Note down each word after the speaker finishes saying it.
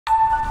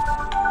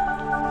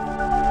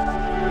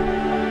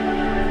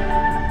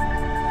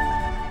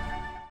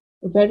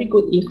very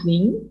good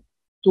evening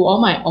to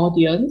all my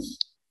audience.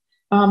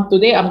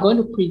 Today I'm going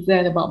to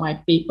present about my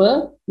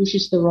paper, which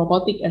is the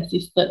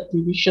robotic-assisted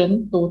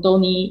revision total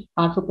knee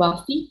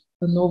arthroplasty,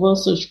 a novel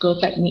surgical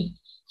technique.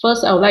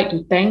 First, I would like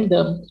to thank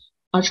the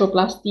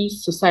Arthroplasty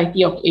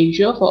Society of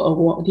Asia for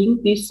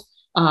awarding this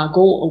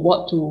Gold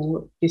Award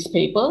to this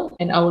paper,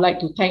 and I would like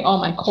to thank all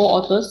my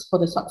co-authors for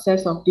the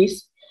success of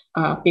this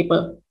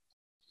paper.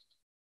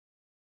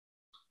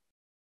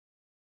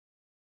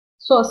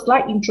 So a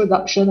slight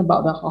introduction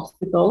about the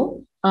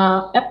hospital.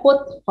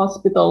 Epworth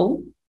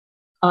Hospital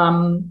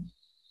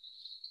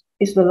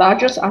is the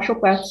largest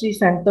arthroplasty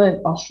center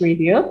in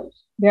Australia.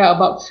 There are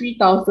about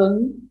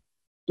 3,000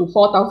 to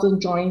 4,000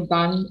 joints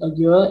done a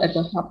year at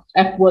the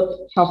Epworth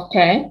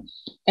Healthcare.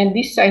 And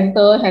this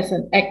center has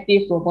an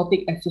active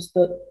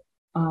robotic-assisted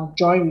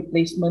joint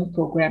replacement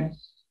program.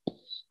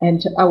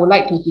 And I would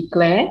like to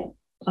declare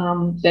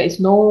there is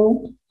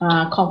no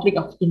conflict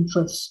of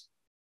interest.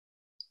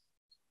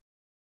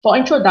 For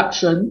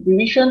introduction,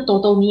 revision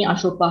total knee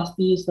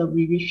arthroplasty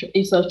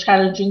is a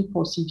challenging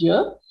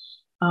procedure,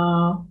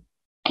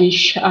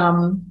 which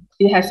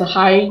it has a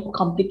high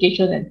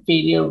complication and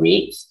failure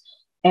rates,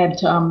 and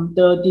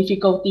the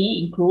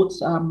difficulty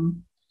includes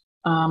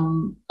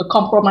a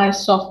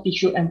compromised soft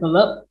tissue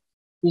envelope,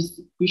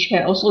 which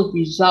can also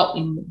result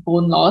in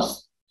bone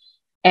loss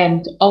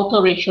and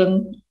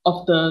alteration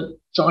of the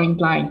joint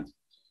line,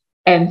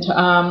 and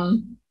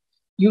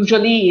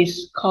usually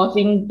is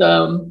causing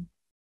the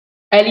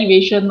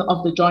elevation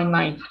of the joint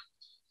line.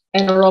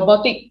 And a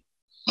robotic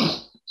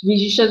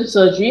revision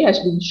surgery has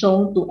been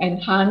shown to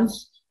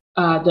enhance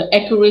the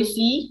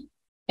accuracy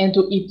and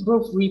to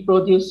improve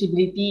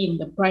reproducibility in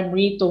the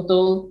primary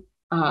total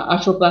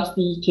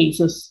arthroplasty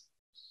cases.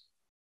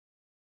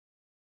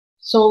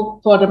 So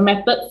for the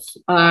methods,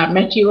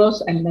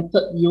 materials and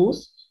method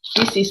use,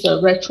 this is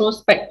a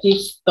retrospective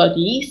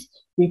studies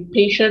with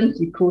patients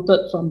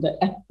recruited from the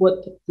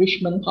Epworth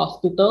Richmond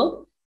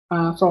Hospital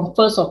from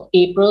 1st of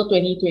April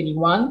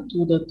 2021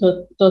 to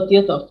the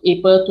 30th of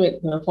April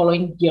the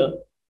following year.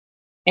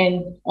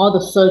 And all the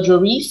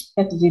surgeries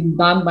have been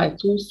done by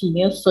 2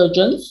 senior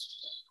surgeons,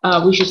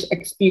 which is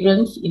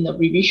experienced in the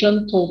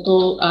revision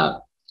total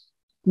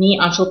knee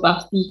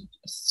arthroplasty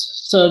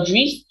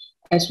surgeries,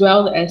 as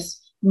well as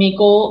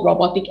Mako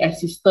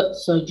robotic-assisted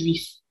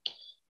surgeries.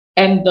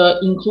 And the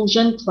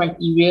inclusion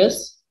criteria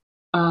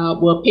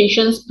were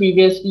patients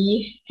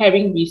previously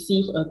having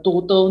received a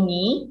total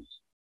knee,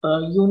 a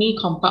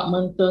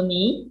unicompartmental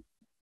knee,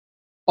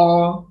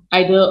 or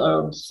either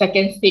a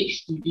second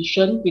stage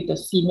revision with a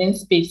cement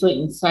spacer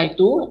in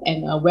situ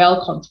and a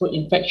well-controlled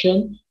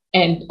infection.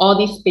 And all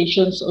these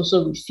patients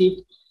also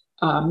received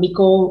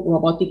Mako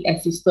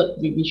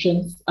robotic-assisted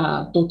revisions,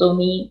 total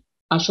knee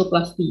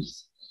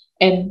arthroplasties.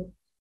 And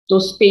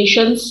those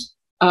patients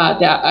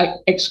that are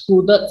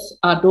excluded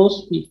are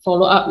those with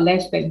follow-up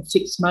less than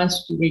 6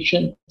 months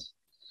duration.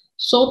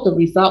 So the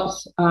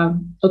results, a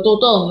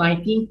total of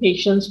 19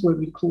 patients were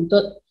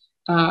recruited,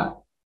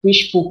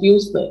 which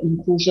fulfills the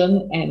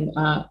inclusion and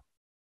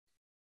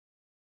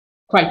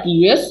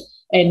criteria.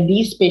 And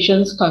these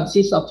patients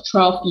consist of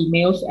 12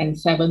 females and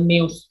 7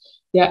 males.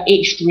 Their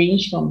age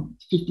range from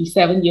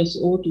 57 years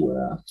old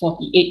to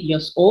 48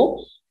 years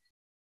old.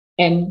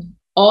 And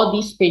all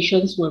these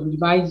patients were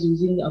revised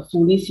using a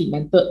fully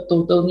cemented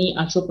total knee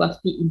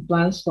arthroplasty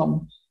implants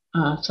from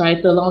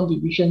triathlon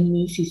revision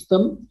knee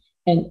system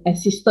and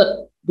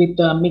assisted with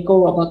the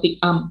Mako robotic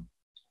arm.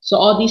 So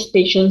all these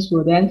patients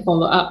will then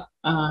follow up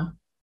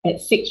at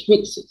 6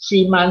 weeks,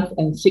 3 months,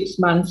 and 6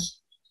 months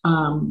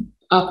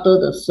after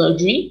the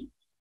surgery.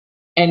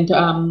 And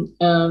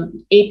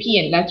AP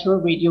and lateral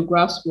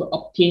radiographs were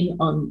obtained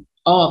on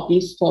all of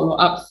these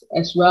follow-ups,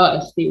 as well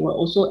as they were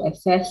also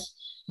assessed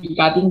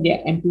regarding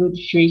their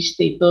ambulatory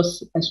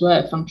status as well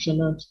as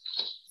functional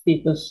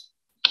status.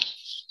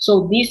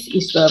 So this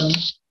is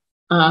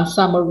the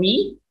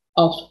summary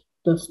of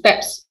the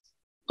steps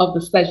of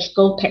the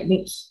surgical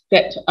techniques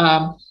that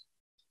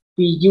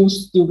we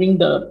used during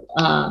the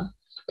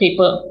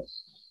paper.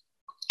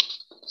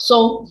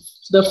 So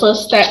the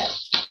first step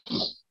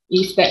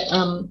is that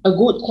a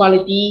good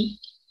quality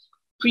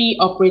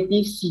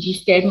pre-operative CT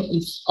scan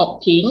is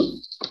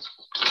obtained.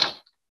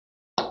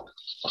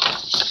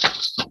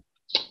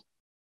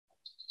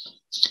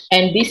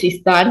 And this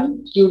is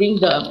done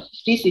using a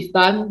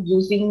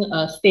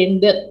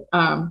standard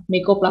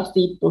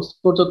Makoplasty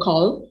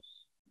protocol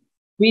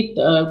with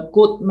a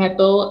good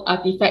metal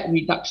artifact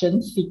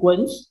reduction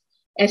sequence.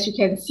 As you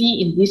can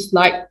see in this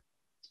slide,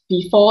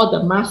 before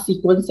the mask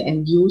sequence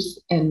and use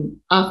and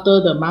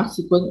after the mask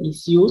sequence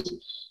is used,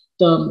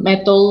 the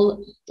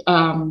metal,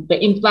 the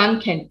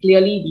implant can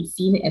clearly be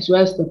seen, as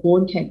well as the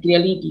bone can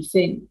clearly be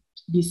seen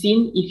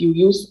if you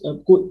use a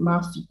good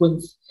mask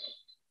sequence.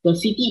 The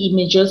CT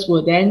images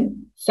were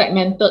then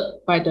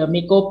segmented by the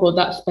Mako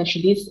product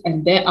specialist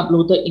and then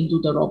uploaded into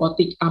the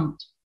robotic arm.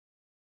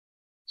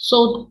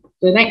 So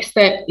the next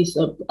step is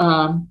a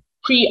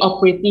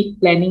pre-operative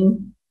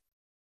planning.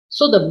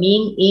 So the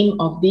main aim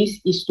of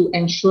this is to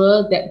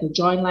ensure that the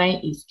joint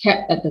line is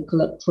kept at the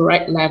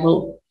correct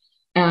level.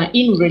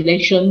 in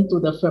relation to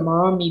the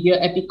femoral medial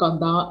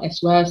epicondyle as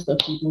well as the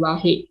fibula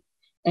head.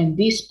 And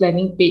this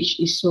planning page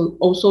is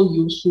also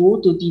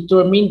useful to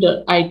determine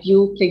the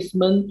ideal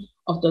placement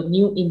of the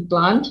new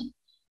implant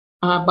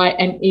by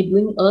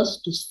enabling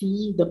us to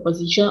see the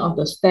position of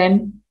the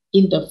stem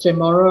in the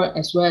femoral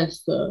as well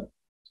as the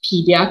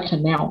tibia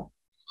canal.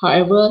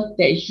 However,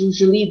 there is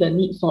usually the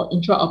need for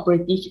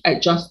intraoperative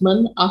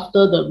adjustment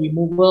after the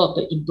removal of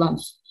the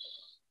implants.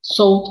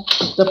 So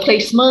the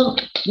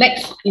placement,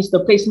 next is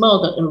the placement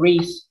of the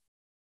arrays.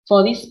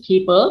 For this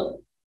paper,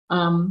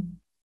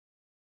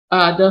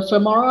 the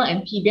femoral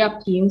and tibia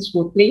pins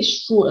were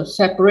placed through a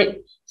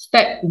separate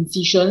step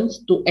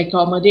incisions to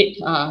accommodate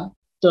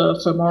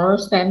the femoral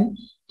stem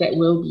that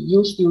will be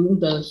used during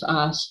the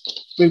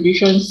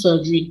revision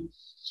surgery.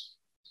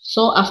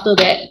 So after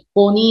that,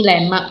 bony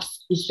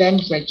landmarks is then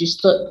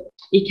registered.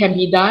 It can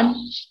be done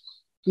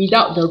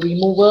without the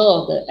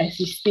removal of the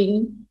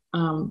existing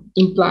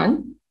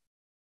implant,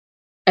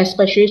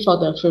 especially for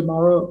the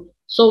femoral.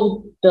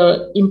 So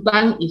the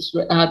implant is,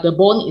 the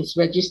bone is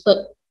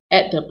registered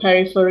at the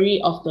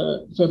periphery of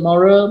the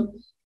femoral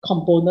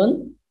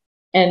component.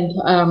 And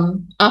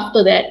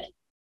after that,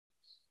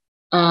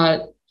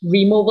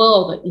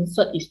 removal of the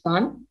insert is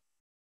done.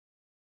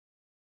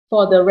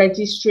 For the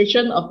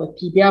registration of the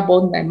tibia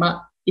bone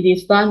landmark, it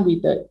is done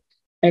with the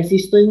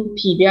existing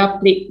tibia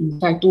plate in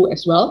situ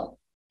as well.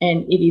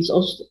 And it is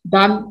also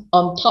done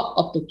on top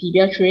of the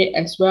tibia tray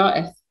as well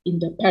as in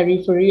the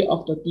periphery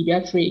of the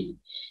tibia tray.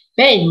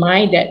 Bear in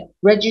mind that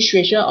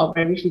registration or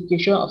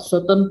verification of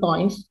certain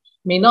points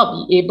may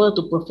not be able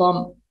to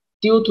perform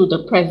due to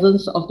the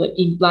presence of the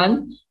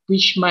implant,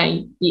 which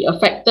might be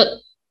affected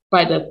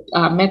by the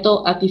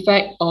metal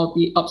artifact or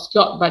be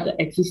obscured by the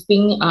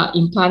existing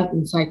implant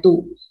in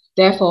situ.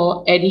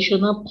 Therefore,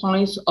 additional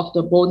points of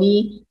the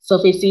bony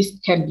surfaces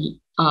can be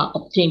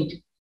obtained.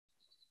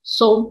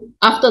 So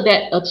after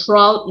that, a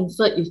trowel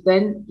insert is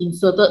then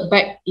inserted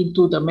back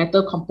into the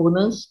metal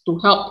components to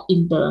help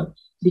in the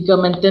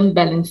ligamentum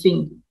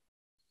balancing.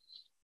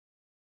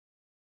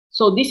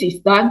 So this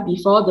is done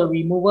before the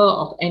removal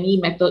of any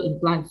metal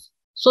implants.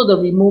 So the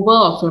removal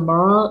of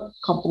femoral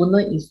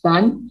component is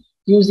done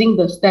using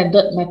the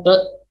standard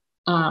method,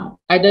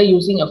 either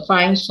using a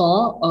fine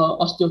saw or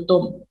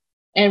osteotome.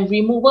 And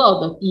removal of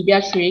the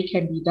tibia tray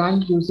can be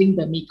done using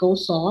the Miko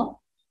saw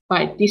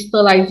by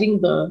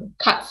distalizing the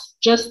cuts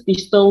just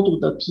distal to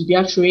the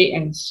tibia tray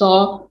and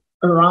saw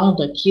around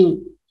the keel.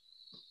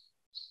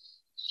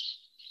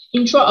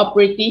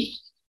 Intraoperative,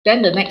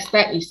 then the next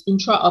step is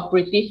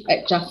intraoperative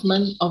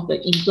adjustment of the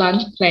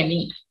implant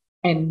planning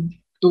and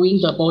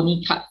doing the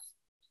bony cut.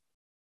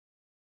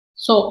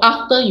 So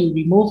after you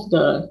remove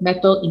the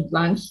metal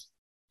implants,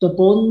 the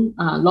bone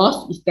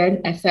loss is then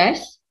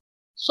assessed.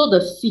 So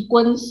the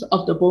sequence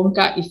of the bone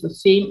cut is the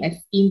same as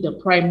in the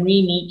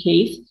primary knee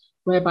case,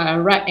 whereby a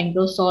right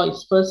angle saw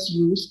is first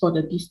used for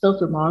the distal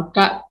femoral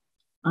cut,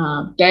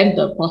 then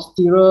the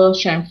posterior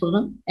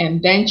chamfer,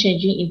 and then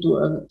changing into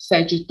a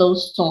sagittal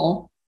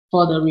saw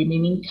for the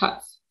remaining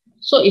cuts.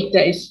 So if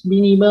there is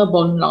minimal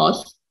bone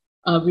loss,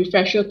 a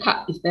refresher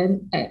cut is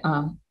then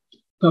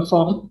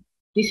performed.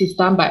 This is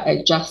done by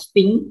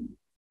adjusting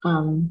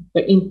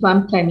the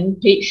implant planning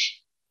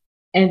page,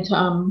 and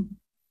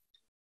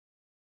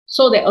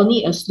so that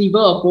only a sliver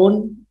of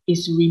bone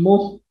is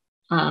removed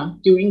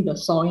during the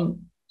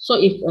sawing. So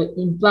if an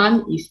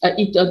implant is,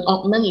 if an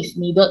augment is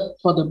needed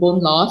for the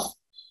bone loss,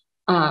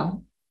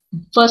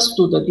 first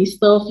to the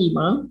distal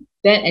femur,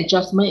 then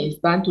adjustment is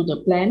done to the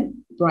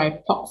plan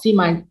by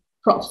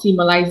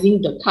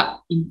proximalizing the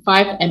cut in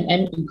 5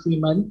 mm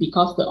increment,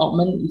 because the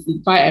augment is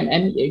in 5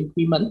 mm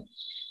increment.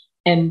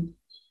 And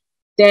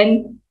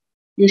then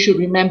you should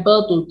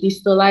remember to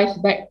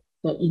distalize back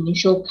the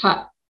initial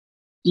cut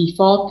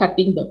before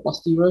cutting the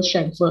posterior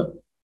chamfer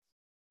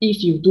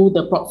if you do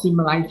the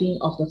proximalizing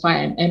of the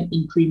 5 mm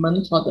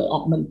increment for the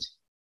augment.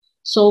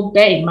 So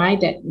bear in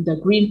mind that the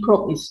green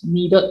probe is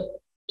needed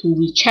to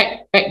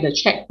recheck back the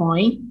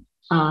checkpoint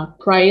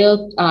prior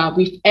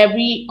with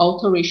every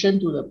alteration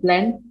to the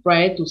plan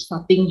prior to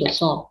starting the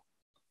saw.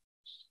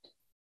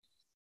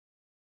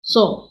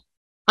 So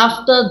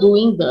after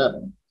doing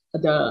the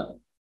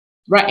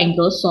right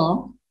angle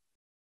saw,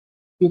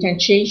 you can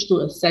change to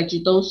a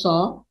sagittal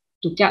saw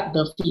to cut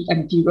the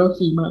anterior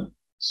femur.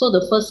 So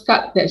the first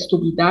cut that's to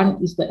be done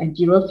is the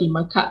anterior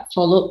femur cut,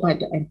 followed by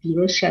the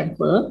anterior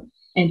chamfer,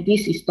 and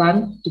this is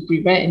done to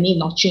prevent any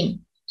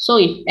notching. So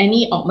if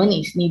any augment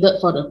is needed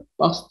for the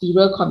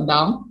posterior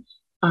condyle,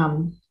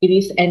 it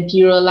is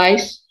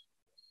anteriorized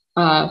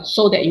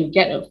so that you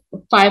get a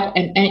 5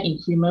 mm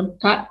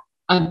increment cut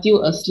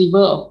until a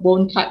sliver of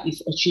bone cut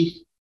is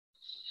achieved.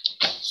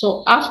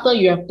 So after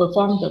you have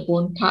performed the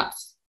bone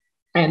cuts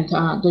and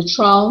the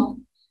trowel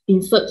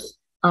inserts,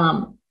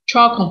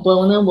 trowel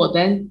component will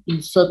then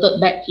inserted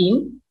back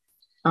in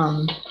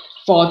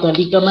for the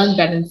ligament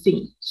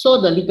balancing.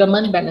 So the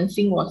ligament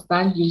balancing was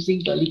done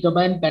using the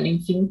ligament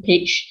balancing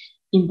page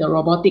in the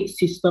robotic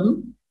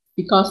system,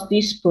 because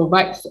this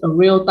provides a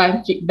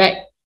real-time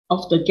feedback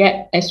of the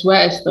gap as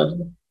well as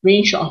the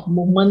range of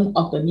movement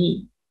of the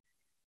knee.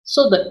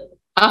 So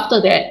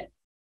after that,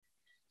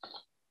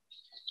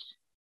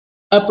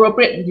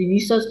 appropriate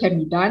releases can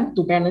be done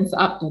to balance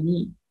up the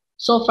knee.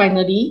 So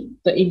finally,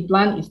 the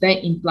implant is then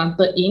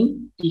implanted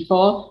in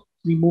before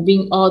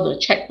removing all the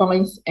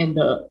checkpoints and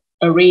the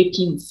array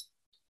pins.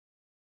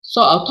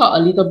 So I'll talk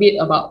a little bit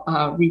about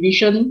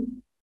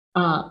revision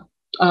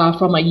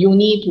from a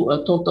uni to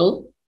a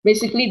total.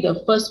 Basically,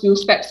 the first few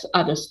steps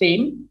are the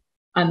same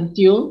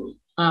until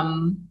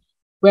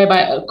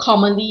whereby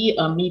commonly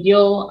a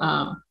medial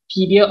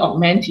tibial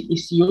augment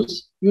is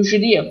used.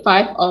 Usually a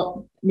 5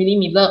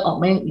 millimeter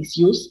augment is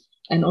used,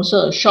 and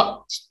also a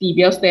short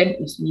tibial stem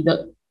is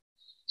needed.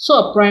 So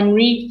a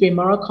primary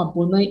femoral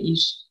component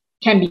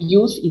can be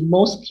used in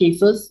most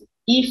cases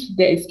if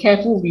there is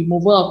careful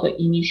removal of the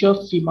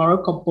initial femoral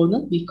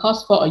component,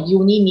 because for a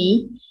uni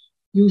knee,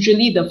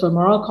 usually the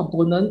femoral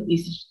component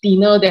is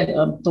thinner than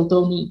a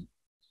total knee.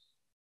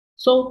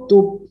 So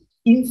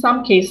in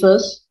some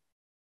cases,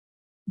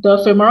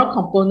 the femoral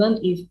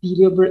component is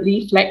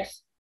deliberately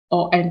flexed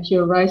or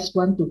anteriorized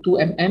 1 to 2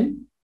 mm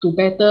to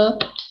better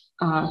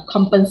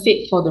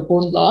compensate for the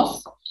bone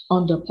loss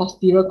on the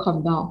posterior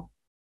condyle.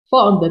 For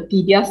on the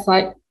tibia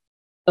side,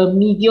 a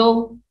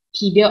medial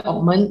tibial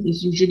augment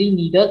is usually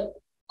needed,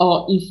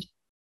 or if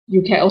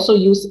you can also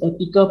use a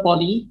thicker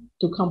poly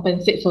to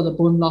compensate for the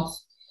bone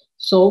loss.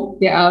 So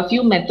there are a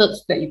few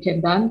methods that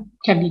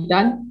can be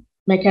done,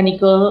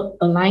 mechanical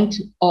aligned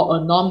or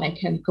a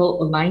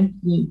non-mechanical aligned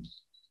knee.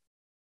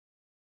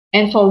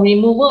 And for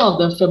removal of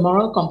the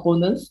femoral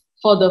components,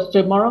 for the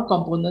femoral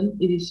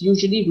component, it is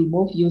usually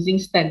removed using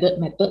standard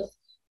methods,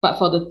 but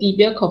for the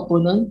tibial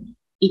component,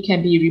 it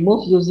can be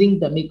removed using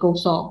the Mako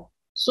saw.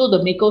 So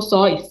the Mako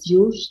saw is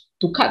used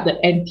to cut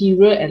the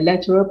anterior and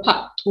lateral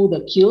part to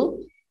the keel,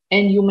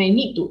 and you may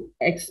need to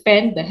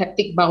expand the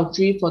haptic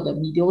boundary for the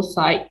medial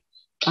side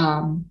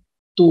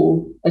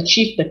to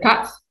achieve the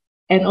cuts.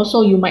 And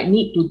also you might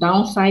need to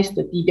downsize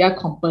the tibia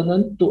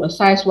component to a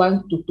size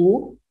 1 to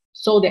 2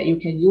 so that you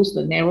can use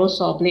the narrow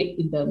saw blade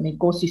in the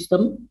Mako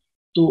system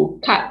to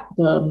cut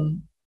the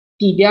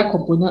tibia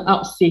component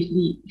out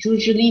safely.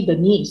 Usually the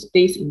knee is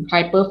placed in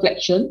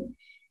hyperflexion,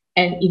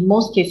 and in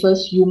most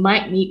cases, you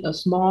might need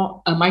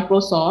a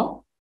micro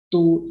saw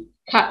to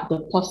cut the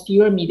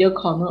posterior medial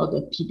corner of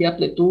the tibia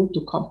plateau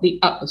to complete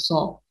up the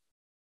saw.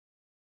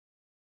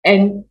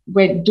 And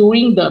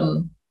during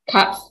the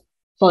cuts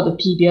for the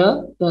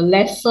tibia, the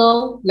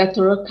lesser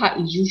lateral cut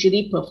is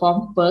usually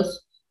performed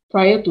first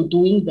prior to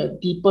doing the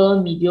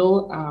deeper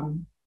medial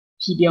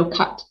tibial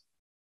cut.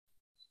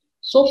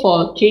 So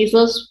for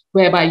cases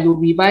whereby you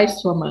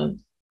revise from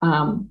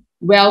a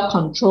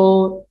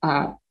well-controlled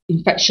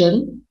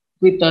infection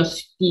with the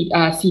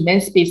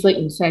cement spacer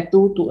in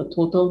situ to a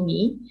total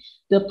knee,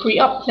 the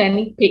pre-op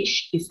planning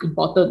page is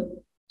important.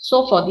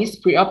 So for this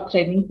pre-op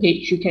planning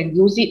page, you can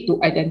use it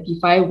to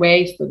identify where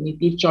is the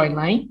native joint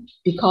line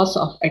because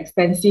of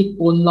extensive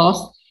bone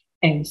loss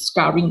and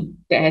scarring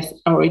that has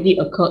already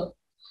occurred.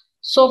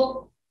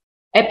 So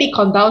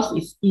epicondyles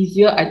is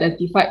easier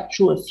identified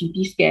through a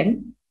CT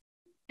scan,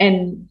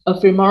 and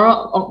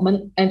femoral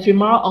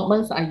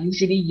augments are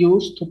usually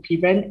used to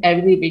prevent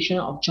elevation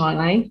of joint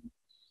line,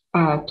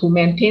 to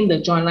maintain the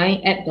joint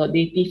line at the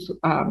native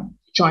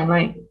joint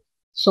line.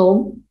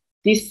 So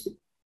this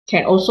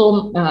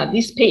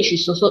page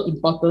is also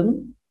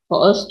important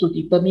for us to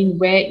determine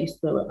where is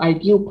the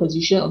ideal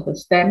position of the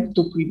stem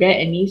to prevent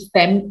any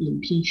stem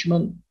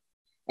impingement.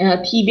 And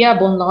a tibia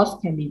bone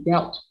loss can be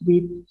dealt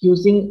with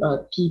using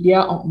a tibia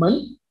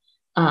augment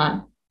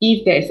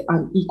if there is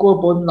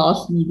unequal bone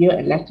loss medial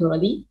and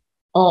laterally,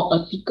 or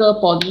a thicker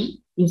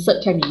poly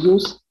insert can be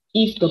used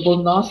if the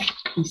bone loss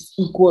is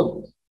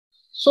equal.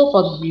 So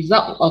for the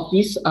result of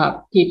this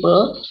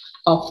paper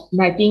of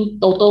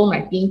total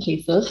 19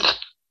 cases,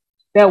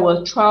 there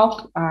were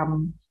 12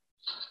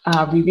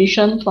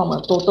 revision from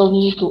a total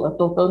knee to a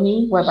total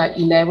knee, whereby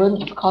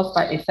 11 is caused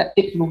by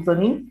aseptic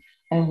loosening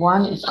and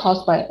 1 is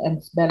caused by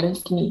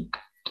unbalanced knee.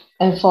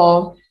 And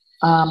for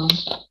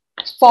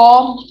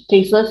 4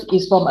 cases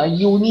is from a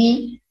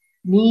uni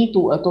knee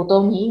to a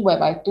total knee,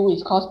 whereby 2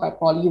 is caused by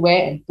poly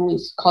wear and 2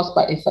 is caused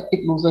by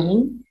aseptic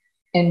loosening,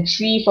 and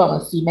 3 from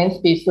a cement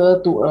spacer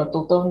to a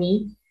total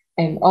knee.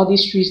 And all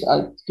these 3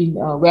 are in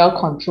well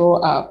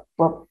controlled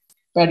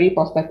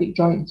periprosthetic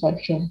joint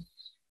infection.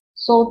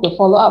 So the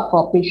follow-up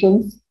for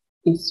patients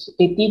is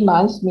 18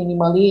 months,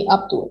 minimally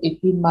up to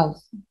 18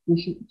 months.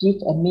 We should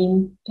give a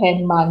mean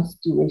 10 months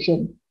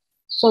duration.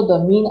 So the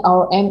mean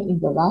RM in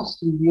the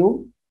last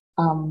review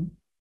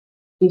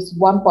is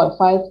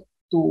 1.5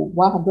 to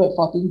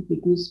 114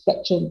 degrees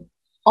flexion.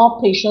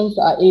 All patients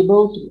are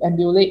able to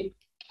ambulate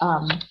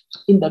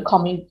in the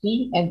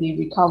community, and they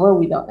recover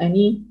without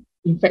any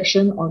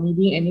infection or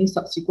needing any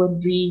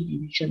subsequent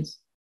revisions.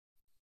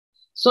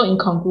 So in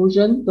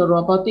conclusion, the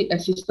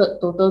robotic-assisted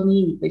total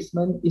knee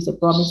replacement is a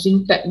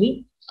promising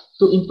technique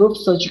to improve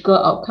surgical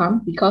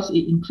outcome because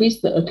it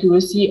increased the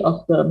accuracy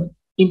of the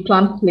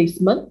implant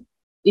placement.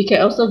 It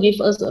can also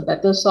give us a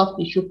better soft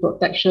tissue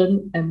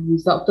protection and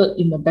resulted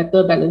in a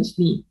better balanced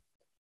knee.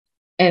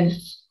 And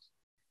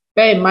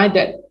Bear in mind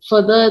that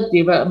further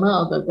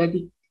development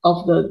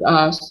of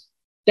the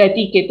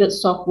dedicated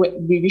software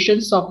revision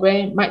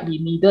software might be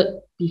needed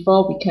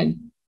before we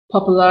can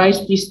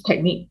popularize this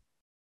technique.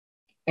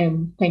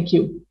 And thank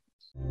you.